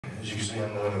As you can see,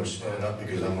 I'm the one who was standing up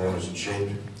because I'm the one who's in shape.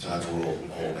 Todd's a little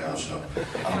old now, so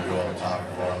I'm going to do all the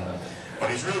talking for him. But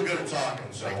he's really good at talking,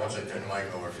 so once I turn the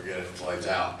mic over, forget it, it's lights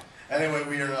out. Anyway,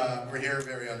 we're here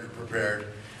very underprepared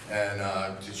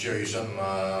and to show you some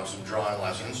drawing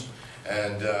lessons.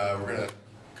 And we're going to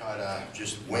kind of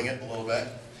just wing it a little bit.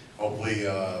 Hopefully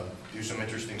do some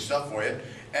interesting stuff for you.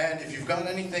 And if you've got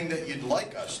anything that you'd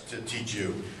like us to teach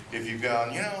you, if you've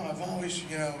gone, I've always,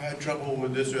 had trouble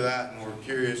with this or that, and we're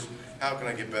curious, how can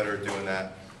I get better at doing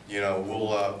that?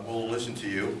 We'll listen to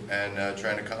you and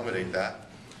try and accommodate that,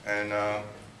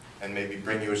 and maybe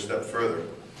bring you a step further.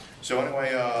 So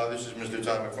anyway, this is Mr.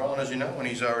 Todd McFarlane, as you know, and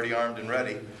he's already armed and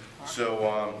ready.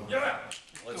 So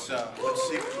let's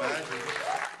see what magic.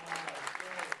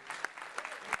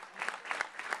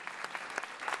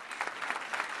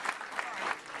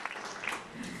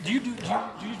 Do you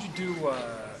do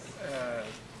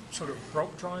sort of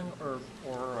rope drawing or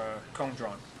cone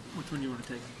drawing? Which one you want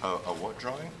to take? A what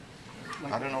drawing?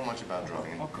 I don't know much about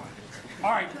drawing. Okay.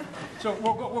 All right. So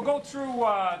we'll go through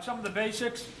some of the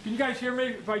basics. Can you guys hear me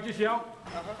if I just yell?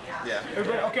 Yeah.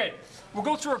 Everybody, okay. We'll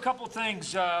go through a couple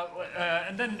things,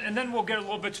 and then we'll get a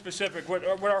little bit specific. What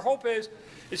our hope is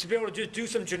to be able to just do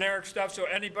some generic stuff, so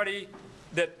anybody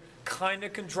that kind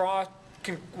of can draw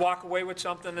can walk away with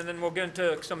something, and then we'll get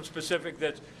into some specific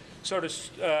that's sort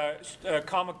of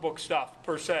comic book stuff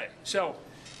per se. So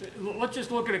let's just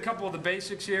look at a couple of the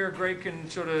basics here. Greg can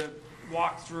sort of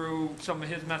walk through some of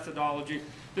his methodology.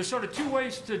 There's sort of two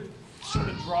ways to sort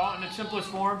of draw in its simplest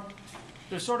form.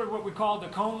 There's sort of what we call the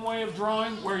cone way of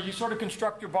drawing, where you sort of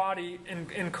construct your body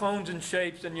in cones and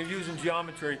shapes, and you're using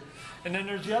geometry. And then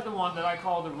there's the other one that I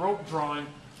call the rope drawing,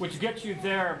 which gets you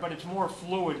there, but it's more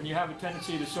fluid, and you have a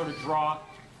tendency to sort of draw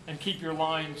and keep your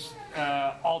lines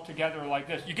all together like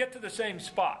this. You get to the same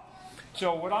spot.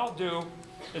 So what I'll do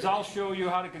is I'll show you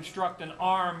how to construct an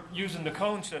arm using the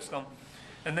cone system,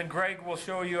 and then Greg will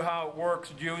show you how it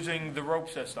works using the rope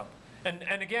system. And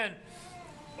again,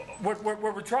 what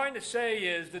we're trying to say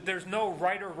is that there's no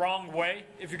right or wrong way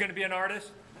if you're going to be an artist.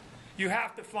 You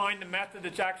have to find the method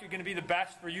that's actually going to be the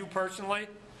best for you personally.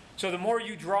 So the more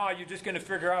you draw, you're just going to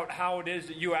figure out how it is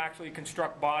that you actually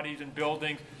construct bodies and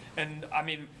buildings. And I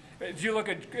mean, if you look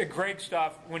at Greg's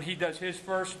stuff, when he does his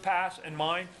first pass and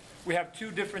mine, we have two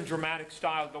different dramatic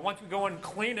styles. But once we go in and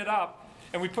clean it up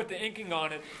and we put the inking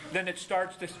on it, then it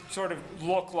starts to sort of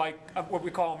look like what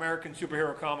we call American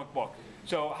superhero comic book.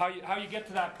 So how you get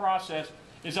to that process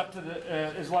is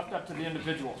left up to the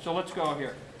individual. So let's go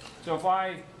here. So if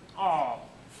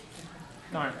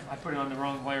darn, I put it on the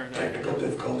wrong layer there. Technical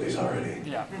difficulties already.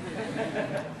 Yeah.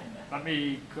 Let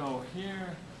me go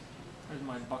here. Where's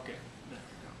my bucket? There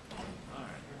we go. All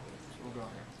right. So we'll go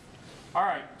here. All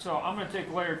right. So I'm going to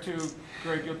take layer 2.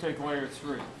 Greg, you'll take layer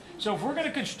 3. So if we're going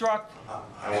to construct...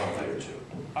 I want layer 2.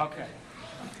 Okay.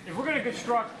 If we're going to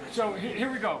construct... So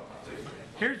here we go.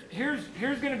 Here's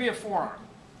going to be a forearm.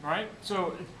 Right?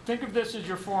 So think of this as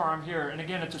your forearm here. And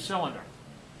again, it's a cylinder.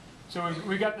 So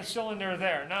we got the cylinder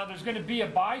there. Now there's going to be a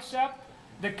bicep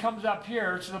that comes up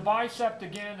here. So the bicep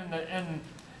again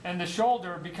and the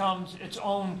shoulder becomes its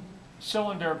own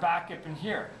cylinder back up in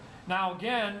here. Now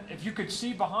again, if you could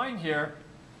see behind here,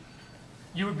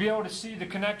 you would be able to see the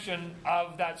connection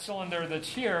of that cylinder that's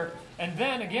here. And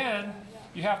then again,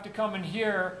 you have to come in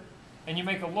here and you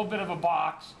make a little bit of a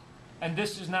box. And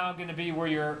this is now going to be where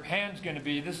your hand's going to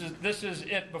be. This is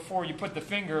it before you put the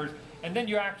fingers. And then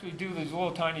you actually do these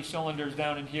little tiny cylinders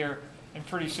down in here. And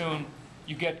pretty soon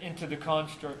you get into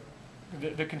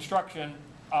the construction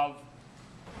of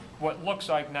what looks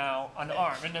like now an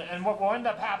arm. And what will end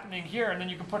up happening here, and then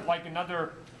you can put like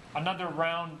another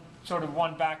round sort of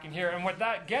one back in here. And what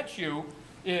that gets you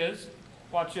is,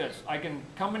 watch this. I can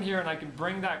come in here and I can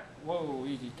bring that. Whoa,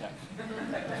 easy text.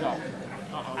 So,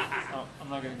 oh, I'm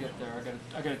not going to get there.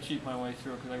 I got to cheat my way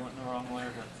through because I went in the wrong layer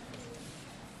here.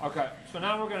 Okay, so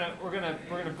now we're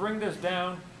gonna bring this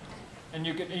down, and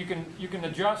you can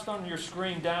adjust on your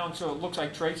screen down so it looks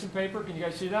like tracing paper. Can you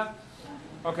guys see that?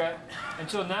 Okay, and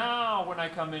so now when I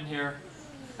come in here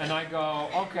and I go,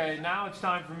 okay, now it's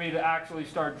time for me to actually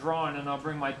start drawing, and I'll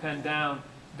bring my pen down.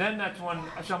 Then that's when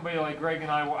somebody like Greg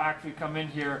and I will actually come in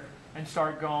here and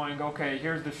start going, okay,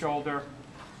 here's the shoulder.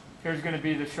 Here's going to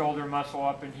be the shoulder muscle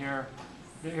up in here.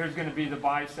 Here's going to be the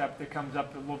bicep that comes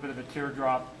up, a little bit of a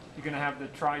teardrop. You're going to have the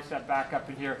tricep back up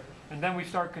in here. And then we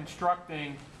start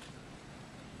constructing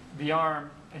the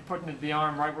arm and putting the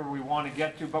arm right where we want to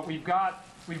get to. But we've got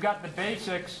the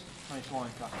basics. Nice long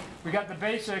cut. We got the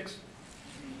basics.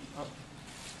 Oh.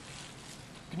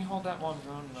 Can you hold that while I'm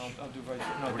drawing, and I'll do vice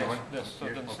versa. No, this so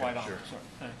it doesn't slide on. Sure. Sorry,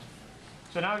 thanks.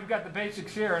 So now you've got the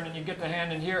basics here, and then you get the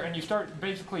hand in here, and you start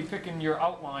basically picking your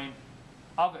outline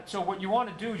of it. So what you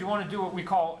want to do is you want to do what we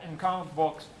call in comic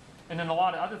books, and in a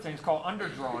lot of other things, called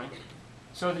underdrawing,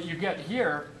 so that you get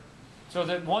here, so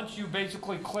that once you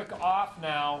basically click off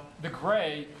now the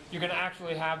gray, you're going to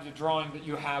actually have the drawing that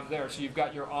you have there. So you've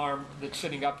got your arm that's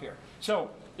sitting up here. So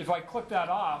if I click that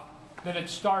off, then it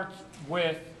starts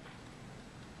with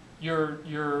your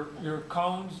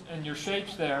cones and your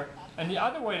shapes there. And the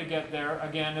other way to get there,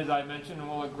 again, as I mentioned, and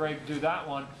we'll let Greg do that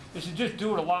one, is to just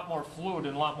do it a lot more fluid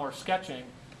and a lot more sketching,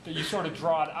 that you sort of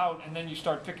draw it out, and then you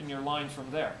start picking your lines from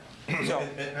there. So,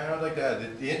 and I'd like to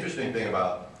add, the interesting thing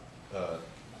about a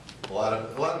lot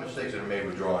of mistakes that are made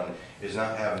with drawing is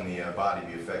not having the body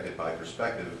be affected by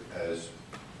perspective as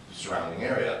the surrounding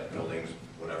area, buildings,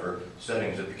 whatever,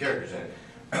 settings that the character's in.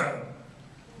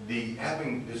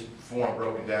 Having this form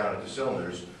broken down into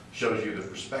cylinders shows you the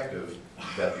perspective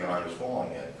that the arm is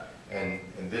falling in.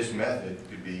 And this method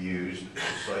could be used to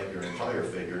cite your entire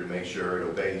figure to make sure it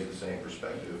obeys the same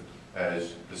perspective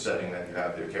as the setting that you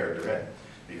have their character in.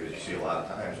 Because you see a lot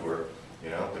of times where, you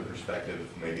know, the perspective,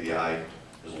 maybe the eye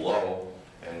is low,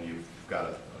 and you've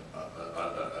got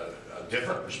a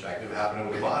different perspective happening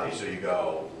with the body. So you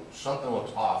go, something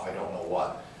looks off, I don't know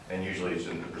what. And usually it's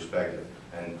in the perspective.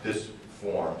 And this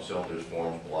form, cylinders,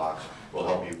 forms, blocks, will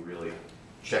help you really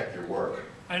check your work.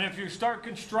 and if you start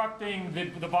constructing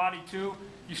the body too,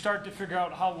 you start to figure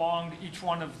out how long each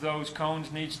one of those cones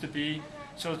needs to be,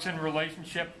 so it's in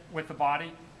relationship with the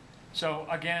body. So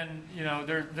again, you know,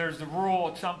 there's the rule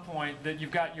at some point that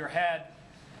you've got your head,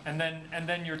 and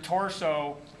then your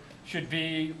torso should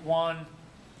be 1,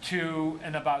 2,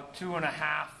 and about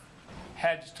 2.5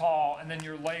 heads tall, and then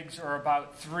your legs are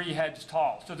about 3 heads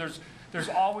tall. So there's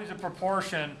always a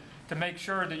proportion to make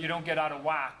sure that you don't get out of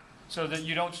whack, so that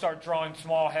you don't start drawing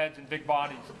small heads and big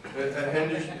bodies.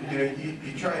 And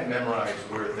you try and memorize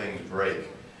where things break,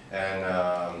 and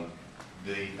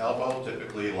the elbow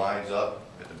typically lines up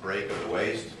at the break of the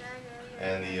waist,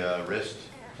 and the wrist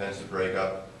tends to break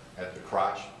up at the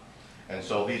crotch. And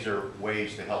so these are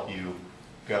ways to help you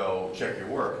go check your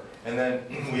work. And then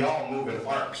we all move in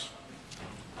arcs,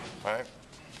 right?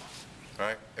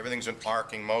 Right? Everything's an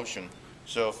arcing motion.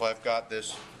 So if I've got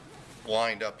this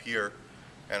lined up here,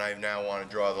 and I now want to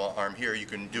draw the arm here, you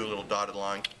can do a little dotted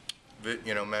line,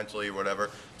 you know, mentally or whatever,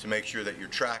 to make sure that you're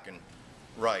tracking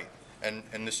right. And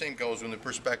the same goes with the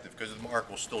perspective, because the mark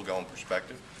will still go in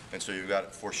perspective, and so you've got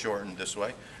it foreshortened this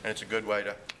way, and it's a good way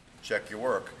to check your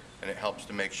work, and it helps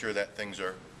to make sure that things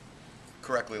are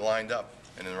correctly lined up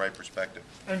and in the right perspective.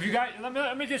 And if you guys,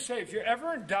 let me just say, if you're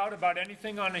ever in doubt about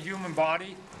anything on the human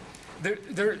body,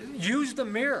 use the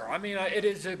mirror. I mean, it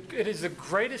is the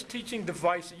greatest teaching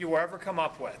device that you will ever come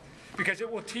up with, because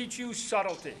it will teach you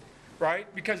subtlety, right?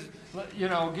 Because, you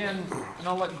know, again, and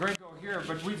I'll let Greg go here,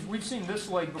 but we've seen this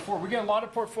leg before. We get a lot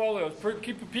of portfolios.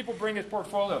 People bring us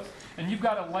portfolios, and you've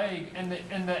got a leg, and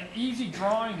the easy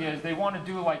drawing is they want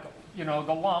to do, like, you know,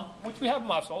 the lump, which we have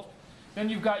muscles. Then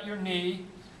you've got your knee,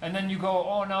 and then you go,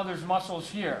 oh, now there's muscles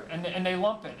here, and they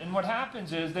lump it. And what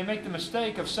happens is they make the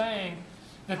mistake of saying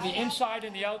that the inside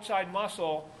and the outside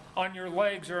muscle on your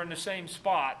legs are in the same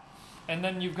spot, and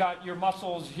then you've got your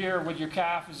muscles here with your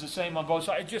calf is the same on both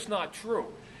sides. It's just not true.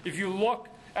 If you look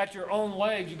at your own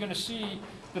legs, you're going to see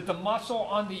that the muscle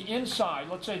on the inside,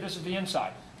 let's say this is the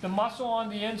inside, the muscle on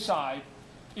the inside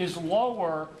is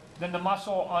lower than the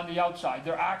muscle on the outside.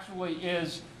 There actually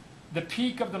is, the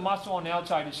peak of the muscle on the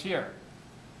outside is here,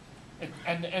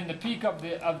 and the peak of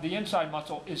the inside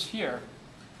muscle is here.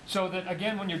 So that,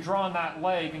 again, when you're drawing that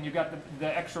leg and you've got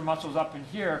the extra muscles up in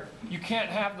here, you can't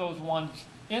have those ones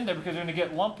in there because they're going to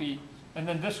get lumpy, and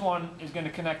then this one is going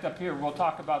to connect up here. We'll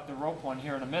talk about the rope one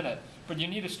here in a minute. But you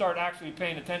need to start actually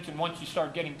paying attention. Once you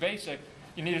start getting basic,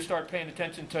 you need to start paying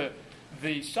attention to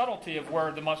the subtlety of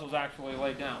where the muscles actually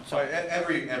lay down. So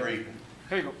every here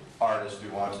you go. artist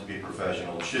who wants to be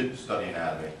professional should study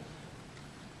anatomy.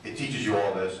 It teaches you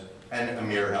all this, and a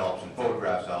mirror helps, and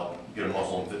photographs help. You get a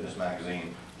Muscle and Fitness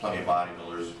magazine, plenty of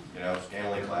bodybuilders, you know,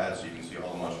 scantily clad so you can see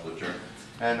all the musculature.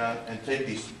 And take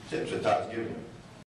these tips that Todd's giving you.